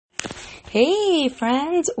Hey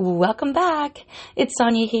friends, welcome back. It's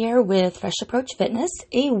Sonia here with Fresh Approach Fitness,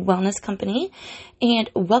 a wellness company, and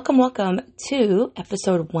welcome to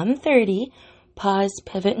episode 130, Pause,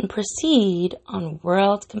 Pivot, and Proceed on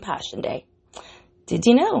World Compassion Day. Did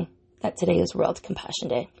you know that today is World Compassion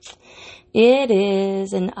Day? It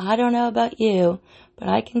is, and I don't know about you, but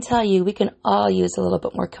I can tell you we can all use a little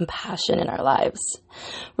bit more compassion in our lives.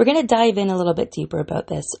 We're going to dive in a little bit deeper about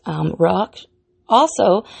this. We're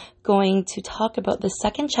also going to talk about the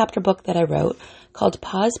second chapter book that I wrote called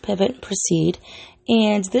Pause, Pivot, and Proceed.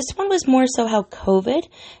 And this one was more so how COVID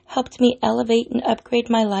helped me elevate and upgrade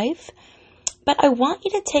my life. But I want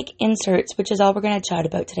you to take inserts, which is all we're going to chat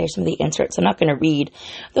about today, some of the inserts. I'm not going to read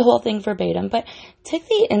the whole thing verbatim, but take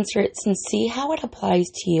the inserts and see how it applies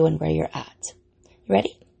to you and where you're at. You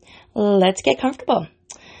ready? Let's get comfortable.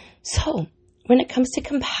 So, when it comes to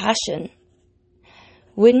compassion,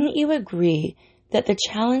 wouldn't you agree that the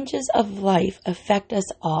challenges of life affect us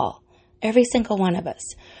all, every single one of us,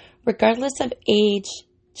 regardless of age,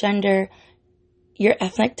 gender, your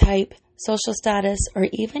ethnic type, social status, or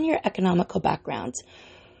even your economical background?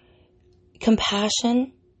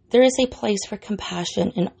 Compassion, there is a place for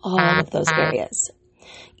compassion in all of those areas.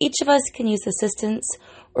 Each of us can use assistance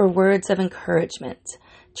or words of encouragement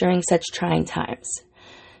during such trying times.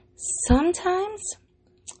 Sometimes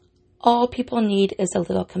all people need is a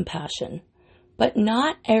little compassion, but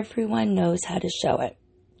not everyone knows how to show it.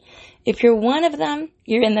 If you're one of them,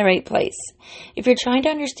 you're in the right place. If you're trying to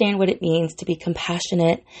understand what it means to be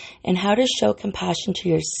compassionate and how to show compassion to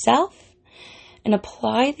yourself and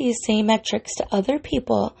apply these same metrics to other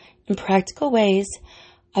people in practical ways,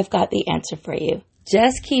 I've got the answer for you.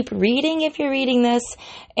 Just keep reading if you're reading this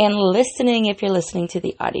and listening if you're listening to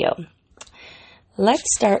the audio.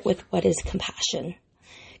 Let's start with what is compassion.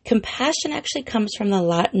 Compassion actually comes from the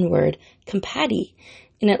Latin word compati,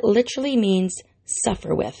 and it literally means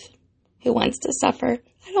suffer with. Who wants to suffer?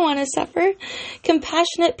 I don't want to suffer.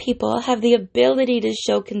 Compassionate people have the ability to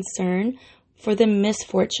show concern for the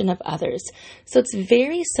misfortune of others. So it's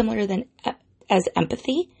very similar as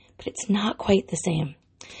empathy, but it's not quite the same.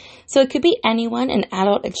 So it could be anyone, an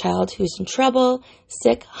adult, a child who's in trouble,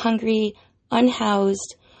 sick, hungry,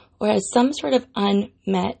 unhoused, or has some sort of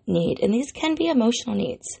unmet need. And these can be emotional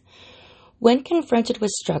needs. When confronted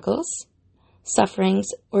with struggles, sufferings,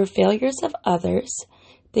 or failures of others,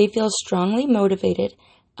 they feel strongly motivated,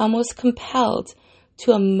 almost compelled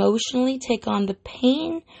to emotionally take on the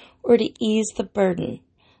pain or to ease the burden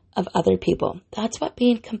of other people. That's what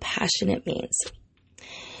being compassionate means.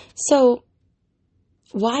 So,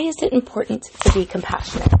 why is it important to be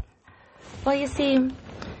compassionate? Well, you see,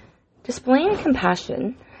 displaying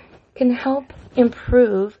compassion can help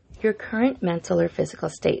improve your current mental or physical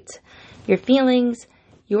state, your feelings,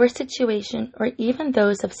 your situation, or even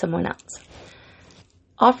those of someone else.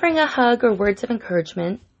 Offering a hug or words of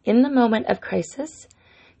encouragement in the moment of crisis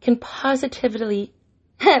can positively,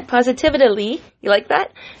 you like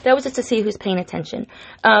that? That was just to see who's paying attention,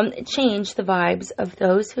 change the vibes of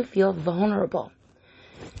those who feel vulnerable.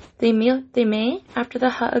 They may, after the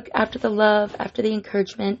hug, after the love, after the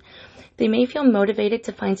encouragement, they may feel motivated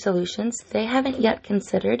to find solutions they haven't yet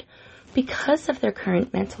considered because of their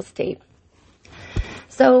current mental state.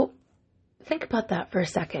 So think about that for a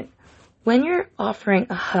second. When you're offering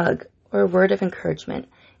a hug or a word of encouragement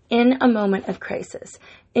in a moment of crisis,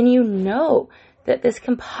 and you know that this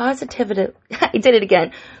can positively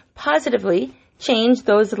change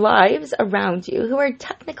those lives around you who are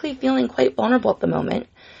technically feeling quite vulnerable at the moment,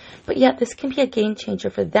 but yet this can be a game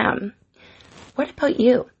changer for them. What about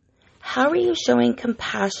you? How are you showing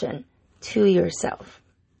compassion to yourself?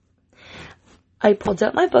 I pulled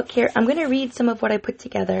out my book here. I'm going to read some of what I put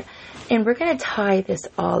together, and we're going to tie this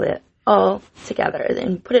all together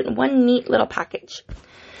and put it in one neat little package.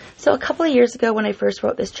 So a couple of years ago when I first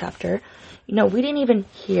wrote this chapter, we didn't even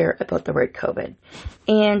hear about the word COVID,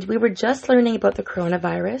 and we were just learning about the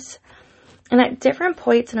coronavirus. And at different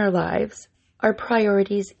points in our lives, our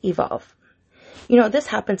priorities evolve. This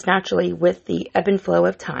happens naturally with the ebb and flow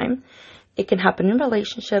of time. It can happen in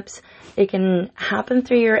relationships. It can happen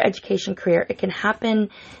through your education career. It can happen,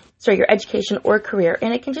 your education or career.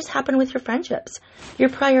 And it can just happen with your friendships. Your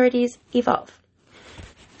priorities evolve.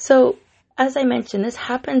 So, as I mentioned, this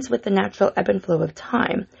happens with the natural ebb and flow of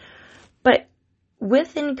time. But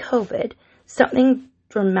within COVID, something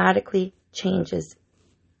dramatically changes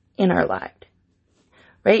in our lives.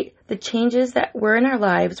 Right? The changes that were in our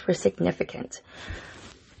lives were significant.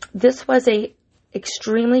 This was a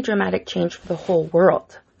extremely dramatic change for the whole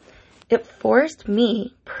world. It forced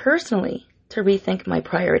me personally to rethink my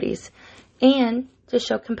priorities and to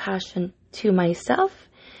show compassion to myself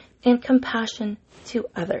and compassion to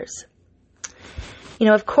others.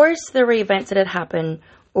 Of course, there were events that had happened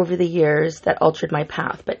over the years that altered my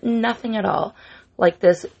path, but nothing at all like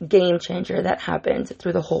this game changer that happened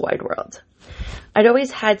through the whole wide world. I'd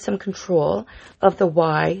always had some control of the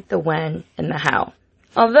why, the when, and the how.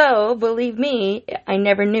 Although, believe me, I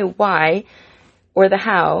never knew why or the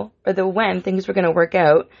how or the when things were going to work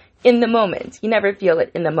out in the moment. You never feel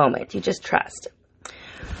it in the moment. You just trust.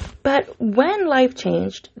 But when life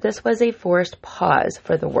changed, this was a forced pause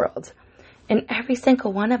for the world and every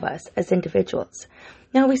single one of us as individuals.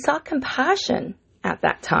 Now, we saw compassion at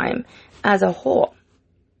that time as a whole.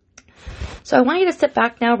 So I want you to sit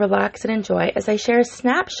back now, relax, and enjoy as I share a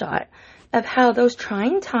snapshot of how those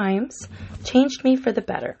trying times changed me for the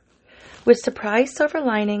better, with surprise silver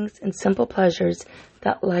linings and simple pleasures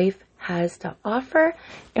that life has to offer,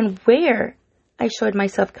 and where I showed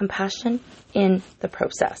myself compassion in the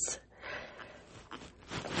process.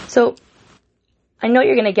 So I know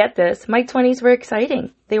you're going to get this. My 20s were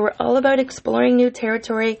exciting. They were all about exploring new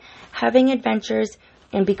territory, having adventures,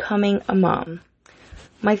 and becoming a mom.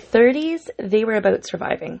 My 30s, they were about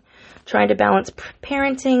surviving, trying to balance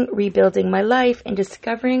parenting, rebuilding my life, and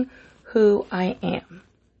discovering who I am.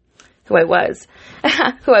 Who I was.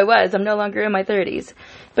 I'm no longer in my 30s.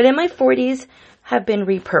 But in my 40s have been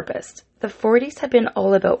repurposed. The 40s have been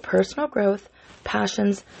all about personal growth,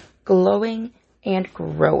 passions, glowing, and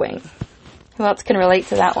growing. Who else can relate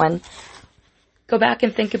to that one? Go back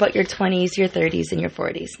and think about your 20s, your 30s, and your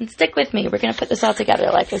 40s. And stick with me. We're going to put this all together,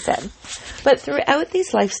 like I said. But throughout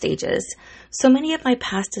these life stages, so many of my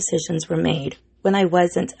past decisions were made when I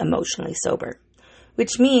wasn't emotionally sober,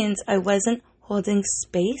 which means I wasn't holding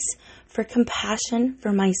space for compassion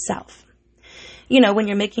for myself. When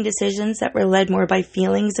you're making decisions that were led more by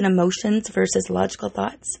feelings and emotions versus logical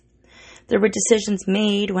thoughts. There were decisions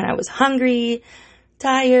made when I was hungry,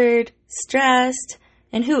 tired, stressed,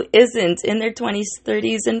 and who isn't in their 20s,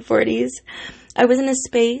 30s, and 40s? I was in a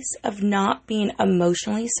space of not being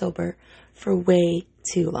emotionally sober for way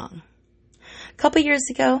too long. A couple years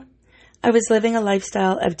ago, I was living a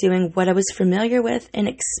lifestyle of doing what I was familiar with and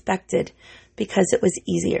expected because it was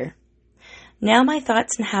easier. Now my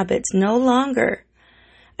thoughts and habits no longer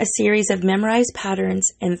a series of memorized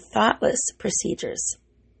patterns and thoughtless procedures.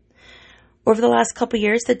 Over the last couple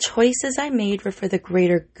years, the choices I made were for the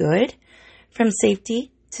greater good, from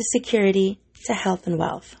safety to security to health and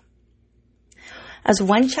wealth. As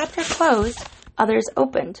one chapter closed, others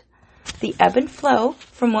opened. The ebb and flow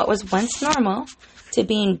from what was once normal to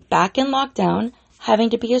being back in lockdown, having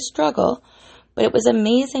to be a struggle, but it was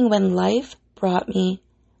amazing when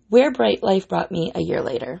where bright life brought me a year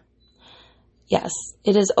later. Yes,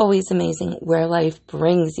 it is always amazing where life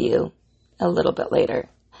brings you a little bit later.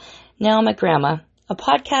 Now I'm a grandma, a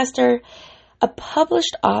podcaster, a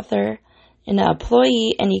published author, an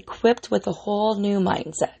employee, and equipped with a whole new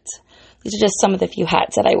mindset. These are just some of the few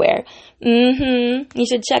hats that I wear. You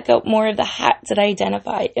should check out more of the hats that I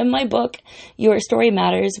identify in my book, Your Story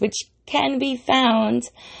Matters, which can be found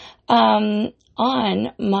on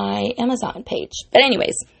my Amazon page. But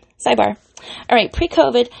anyways, sidebar. All right,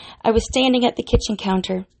 pre-COVID, I was standing at the kitchen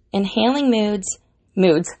counter, inhaling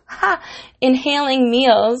inhaling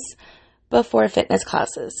meals before fitness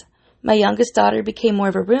classes. My youngest daughter became more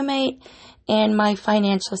of a roommate, and my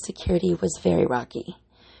financial security was very rocky.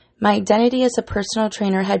 My identity as a personal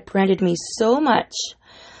trainer had branded me so much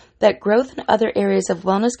that growth in other areas of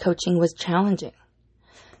wellness coaching was challenging.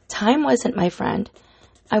 Time wasn't my friend.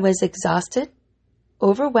 I was exhausted,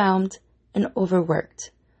 overwhelmed, and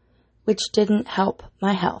overworked, which didn't help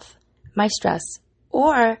my health, my stress,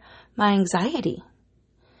 or my anxiety.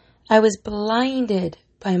 I was blinded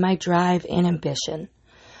by my drive and ambition.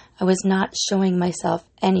 I was not showing myself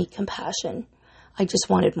any compassion. I just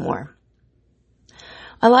wanted more.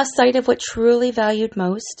 I lost sight of what I truly value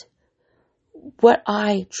most.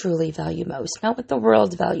 Not what the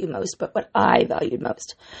world valued most, but what I valued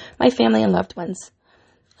most. My family and loved ones.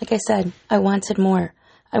 Like I said, I wanted more.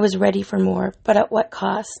 I was ready for more, but at what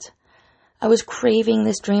cost? I was craving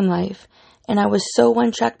this dream life, and I was so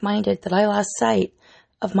one-track minded that I lost sight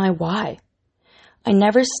of my why. I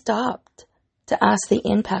never stopped to ask the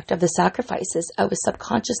impact of the sacrifices I was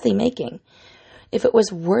subconsciously making, if it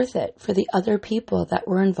was worth it for the other people that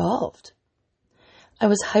were involved. I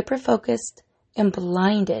was hyper-focused and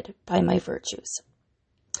blinded by my virtues.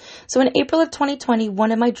 So in April of 2020,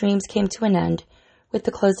 one of my dreams came to an end with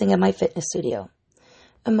the closing of my fitness studio.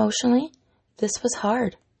 Emotionally, this was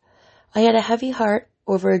hard. I had a heavy heart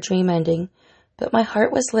over a dream ending, but my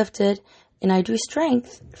heart was lifted and I drew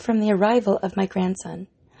strength from the arrival of my grandson.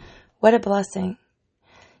 What a blessing.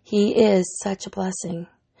 He is such a blessing.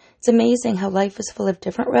 It's amazing how life is full of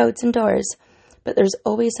different roads and doors, but there's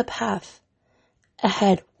always a path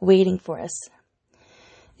ahead waiting for us.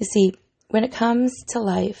 You see, when it comes to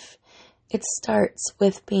life, it starts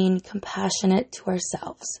with being compassionate to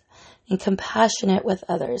ourselves and compassionate with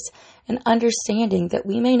others, and understanding that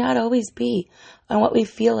we may not always be on what we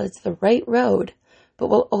feel is the right road, but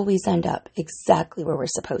we'll always end up exactly where we're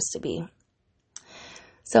supposed to be.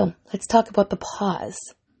 So let's talk about the pause.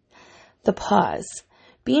 The pause.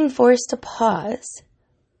 Being forced to pause,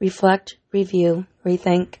 reflect, review,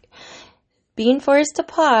 rethink. Being forced to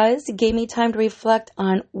pause gave me time to reflect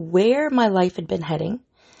on where my life had been heading,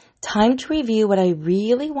 time to review what I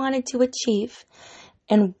really wanted to achieve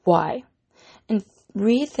and why, and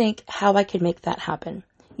rethink how I could make that happen.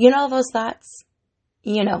 You know all those thoughts?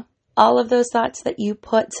 All of those thoughts that you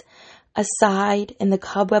put aside in the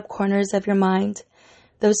cobweb corners of your mind,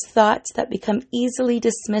 those thoughts that become easily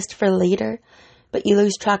dismissed for later, but you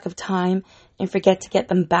lose track of time and forget to get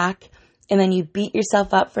them back, and then you beat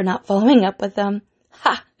yourself up for not following up with them.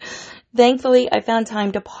 Thankfully, I found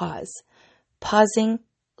time to pause. Pausing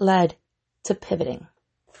led to pivoting.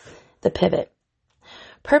 The pivot.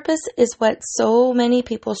 Purpose is what so many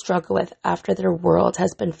people struggle with after their world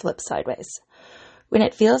has been flipped sideways. When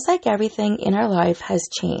it feels like everything in our life has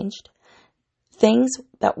changed, things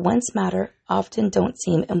that once matter often don't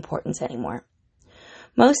seem important anymore.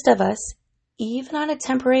 Most of us, even on a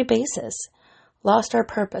temporary basis, lost our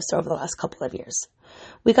purpose over the last couple of years.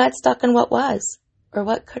 We got stuck in what was, or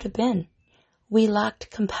what could have been. We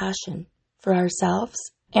lacked compassion for ourselves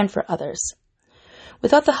and for others.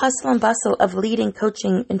 Without the hustle and bustle of leading,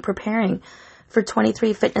 coaching, and preparing for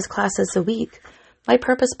 23 fitness classes a week, my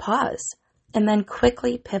purpose paused and then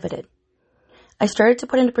quickly pivoted. I started to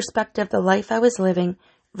put into perspective the life I was living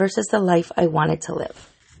versus the life I wanted to live.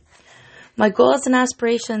 My goals and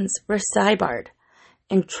aspirations were sidebarred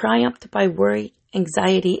and triumphed by worry,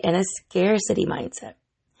 anxiety, and a scarcity mindset.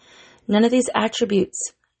 None of these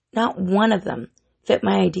attributes, not one of them, fit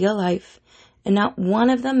my ideal life, and not one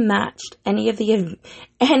of them matched any of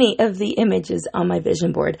the images on my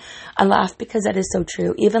vision board. I laugh because that is so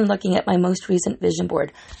true. Even looking at my most recent vision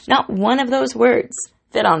board, not one of those words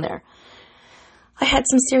fit on there. I had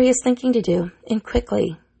some serious thinking to do, and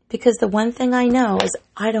quickly, because the one thing I know is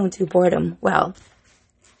I don't do boredom well.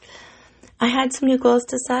 I had some new goals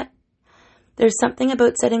to set. There's something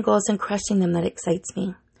about setting goals and crushing them that excites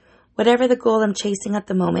me. Whatever the goal I'm chasing at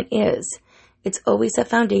the moment is, it's always a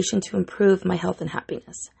foundation to improve my health and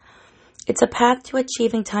happiness. It's a path to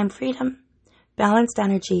achieving time freedom, balanced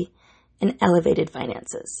energy, and elevated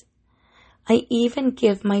finances. I even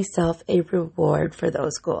give myself a reward for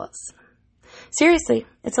those goals. Seriously,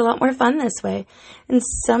 it's a lot more fun this way. And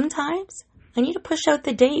sometimes I need to push out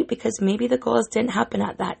the date because maybe the goals didn't happen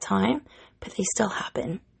at that time, but they still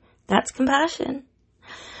happen. That's compassion.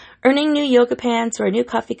 Earning new yoga pants or a new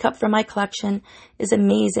coffee cup from my collection is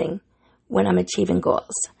amazing when I'm achieving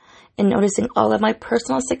goals, and noticing all of my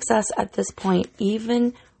personal success at this point,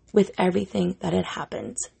 even with everything that had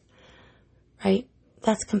happened. Right?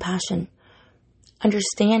 That's compassion.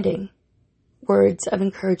 Understanding words of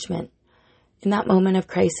encouragement in that moment of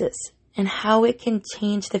crisis and how it can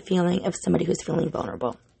change the feeling of somebody who's feeling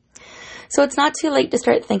vulnerable. So it's not too late to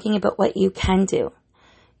start thinking about what you can do.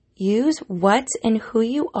 Use what and who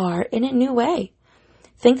you are in a new way.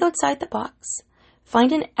 Think outside the box.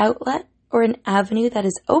 Find an outlet or an avenue that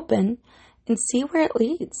is open and see where it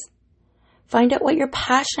leads. Find out what you're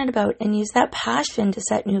passionate about and use that passion to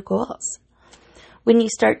set new goals. When you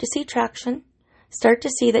start to see traction, start to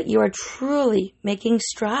see that you are truly making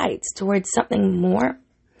strides towards something more,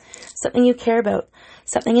 something you care about,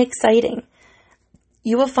 something exciting.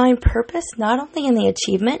 You will find purpose not only in the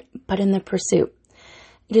achievement, but in the pursuit.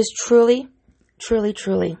 It is truly, truly,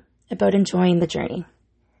 truly about enjoying the journey.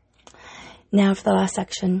 Now for the last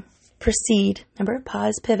section. Proceed. Remember,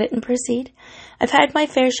 pause, pivot, and proceed. I've had my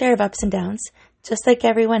fair share of ups and downs, just like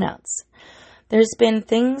everyone else. There's been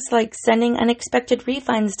things like sending unexpected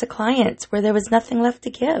refunds to clients where there was nothing left to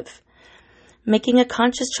give. Making a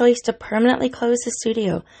conscious choice to permanently close the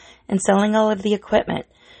studio and selling all of the equipment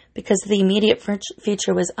because the immediate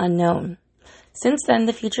future was unknown. Since then,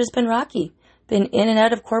 the future's been rocky. Been in and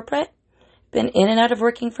out of corporate. Been in and out of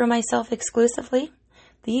working for myself exclusively.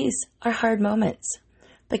 These are hard moments.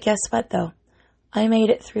 But guess what, though? I made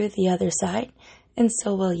it through the other side, and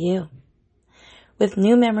so will you. With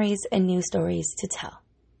new memories and new stories to tell.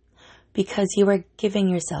 Because you are giving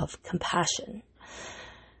yourself compassion.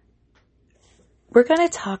 We're going to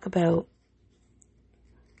talk about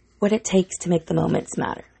what it takes to make the moments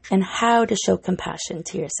matter and how to show compassion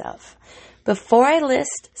to yourself. Before I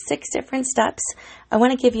list 6 different steps, I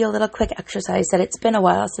want to give you a little quick exercise that it's been a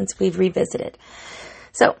while since we've revisited.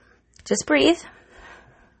 So just breathe.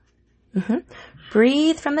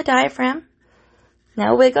 Breathe from the diaphragm.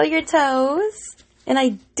 Now wiggle your toes. And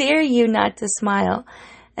I dare you not to smile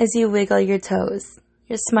as you wiggle your toes.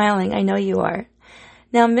 You're smiling. I know you are.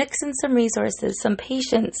 Now mix in some resources, some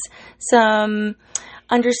patience, some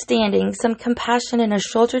understanding, some compassion, and a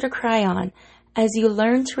shoulder to cry on as you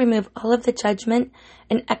learn to remove all of the judgment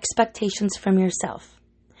and expectations from yourself.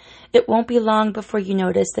 It won't be long before you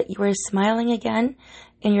notice that you are smiling again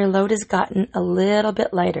and your load has gotten a little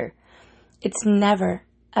bit lighter. It's never,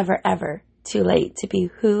 ever, ever too late to be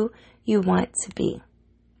who you want to be.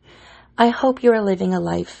 I hope you are living a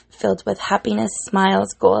life filled with happiness,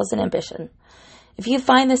 smiles, goals, and ambition. If you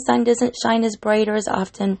find the sun doesn't shine as bright or as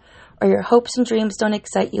often, or your hopes and dreams don't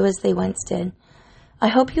excite you as they once did, I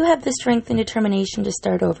hope you have the strength and determination to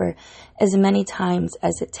start over as many times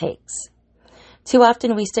as it takes. Too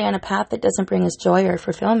often we stay on a path that doesn't bring us joy or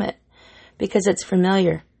fulfillment because it's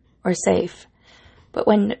familiar or safe. But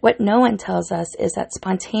what no one tells us is that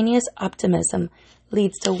spontaneous optimism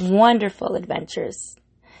leads to wonderful adventures.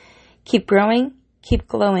 Keep growing, keep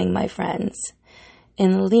glowing, my friends,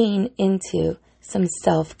 and lean into some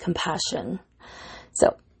self-compassion. So,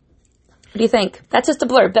 what do you think? That's just a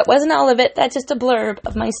blurb. That wasn't all of it. That's just a blurb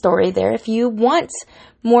of my story there. If you want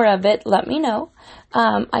more of it, let me know.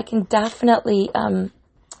 I can definitely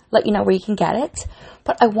let you know where you can get it.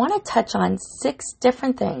 But I want to touch on 6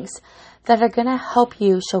 different things that are going to help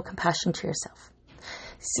you show compassion to yourself.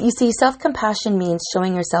 You see, self-compassion means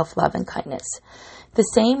showing yourself love and kindness the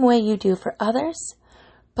same way you do for others.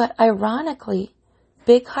 But ironically,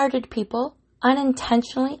 big-hearted people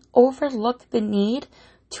unintentionally overlook the need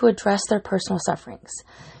to address their personal sufferings.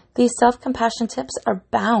 These self-compassion tips are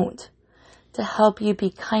bound to help you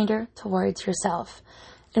be kinder towards yourself.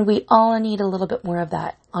 And we all need a little bit more of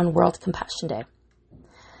that on World Compassion Day.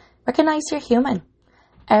 Recognize you're human.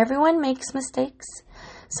 Everyone makes mistakes.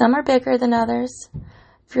 Some are bigger than others.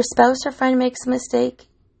 If your spouse or friend makes a mistake,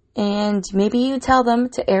 and maybe you tell them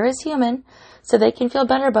to err as human so they can feel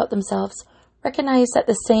better about themselves, recognize that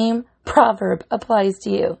the same proverb applies to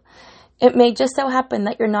you. It may just so happen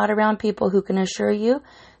that you're not around people who can assure you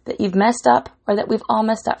that you've messed up or that we've all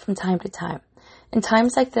messed up from time to time. In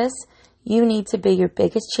times like this, you need to be your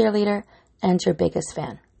biggest cheerleader and your biggest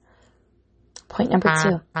fan. Point number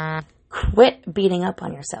 2, quit beating up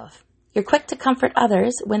on yourself. You're quick to comfort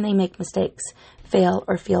others when they make mistakes, fail,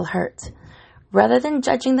 or feel hurt. Rather than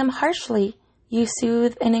judging them harshly, you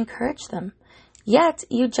soothe and encourage them. Yet,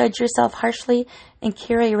 you judge yourself harshly and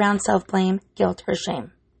carry around self-blame, guilt, or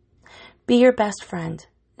shame. Be your best friend,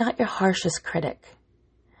 not your harshest critic.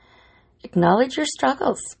 Acknowledge your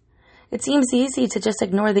struggles. It seems easy to just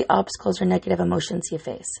ignore the obstacles or negative emotions you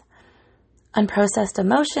face. Unprocessed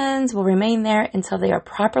emotions will remain there until they are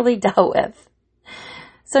properly dealt with.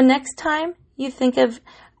 So next time you think of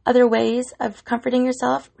other ways of comforting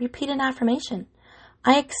yourself, repeat an affirmation.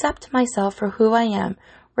 I accept myself for who I am,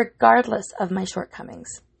 regardless of my shortcomings.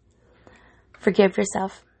 Forgive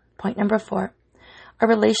yourself. Point number 4. Our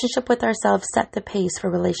relationship with ourselves set the pace for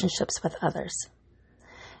relationships with others.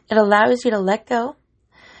 It allows you to let go,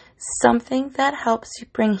 something that helps you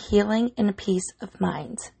bring healing and a peace of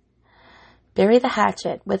mind. Bury the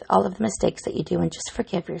hatchet with all of the mistakes that you do and just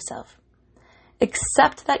forgive yourself.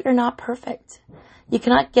 Accept that you're not perfect. You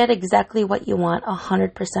cannot get exactly what you want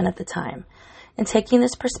 100% of the time. And taking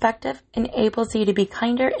this perspective enables you to be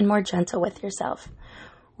kinder and more gentle with yourself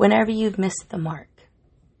whenever you've missed the mark.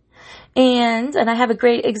 And I have a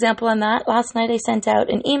great example on that. Last night I sent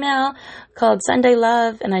out an email called Sunday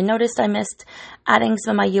Love, and I noticed I missed adding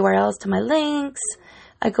some of my URLs to my links.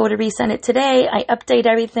 I go to resend it today. I update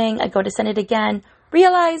everything. I go to send it again,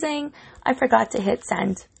 realizing I forgot to hit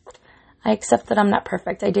send. I accept that I'm not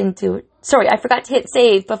perfect. I forgot to hit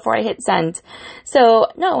save before I hit send. So,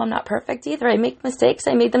 no, I'm not perfect either. I make mistakes.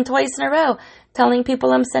 I made them twice in a row, telling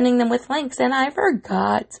people I'm sending them with links, and I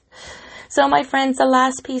forgot. So, my friends, the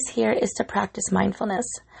last piece here is to practice mindfulness.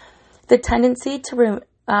 The tendency to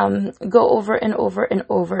go over and over and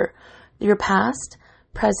over your past,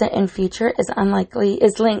 present, and future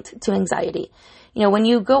is linked to anxiety. You know, when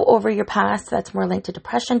you go over your past, that's more linked to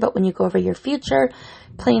depression, but when you go over your future,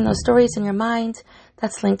 playing those stories in your mind,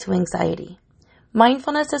 that's linked to anxiety.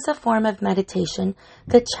 Mindfulness is a form of meditation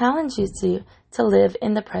that challenges you to live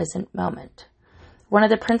in the present moment. One of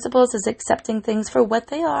the principles is accepting things for what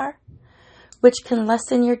they are, which can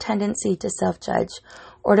lessen your tendency to self-judge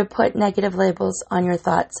or to put negative labels on your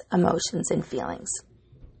thoughts, emotions, and feelings.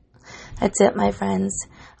 That's it, my friends.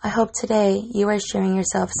 I hope today you are sharing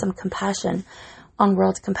yourself some compassion on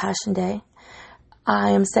World Compassion Day. I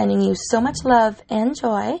am sending you so much love and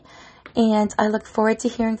joy, and I look forward to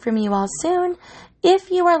hearing from you all soon. If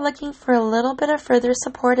you are looking for a little bit of further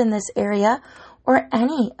support in this area or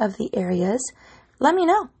any of the areas, let me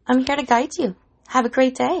know. I'm here to guide you. Have a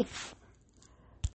great day.